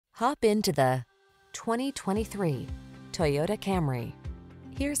Hop into the 2023 Toyota Camry.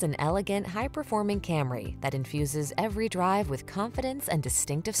 Here's an elegant, high-performing Camry that infuses every drive with confidence and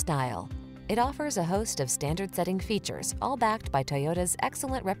distinctive style. It offers a host of standard-setting features, all backed by Toyota's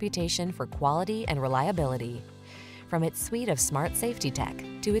excellent reputation for quality and reliability. From its suite of smart safety tech,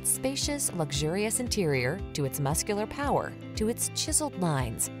 to its spacious, luxurious interior, to its muscular power, to its chiseled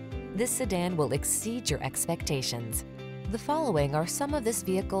lines, this sedan will exceed your expectations. The following are some of this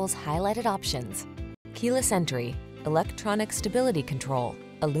vehicle's highlighted options: keyless entry, electronic stability control,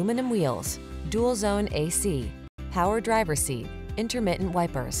 aluminum wheels, dual zone AC, power driver seat, intermittent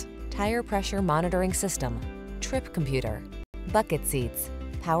wipers, tire pressure monitoring system, trip computer, bucket seats,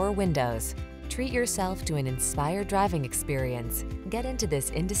 power windows. Treat yourself to an inspired driving experience. Get into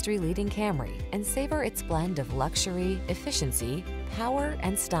this industry-leading Camry and savor its blend of luxury, efficiency, power,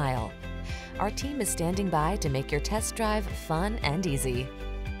 and style. Our team is standing by to make your test drive fun and easy.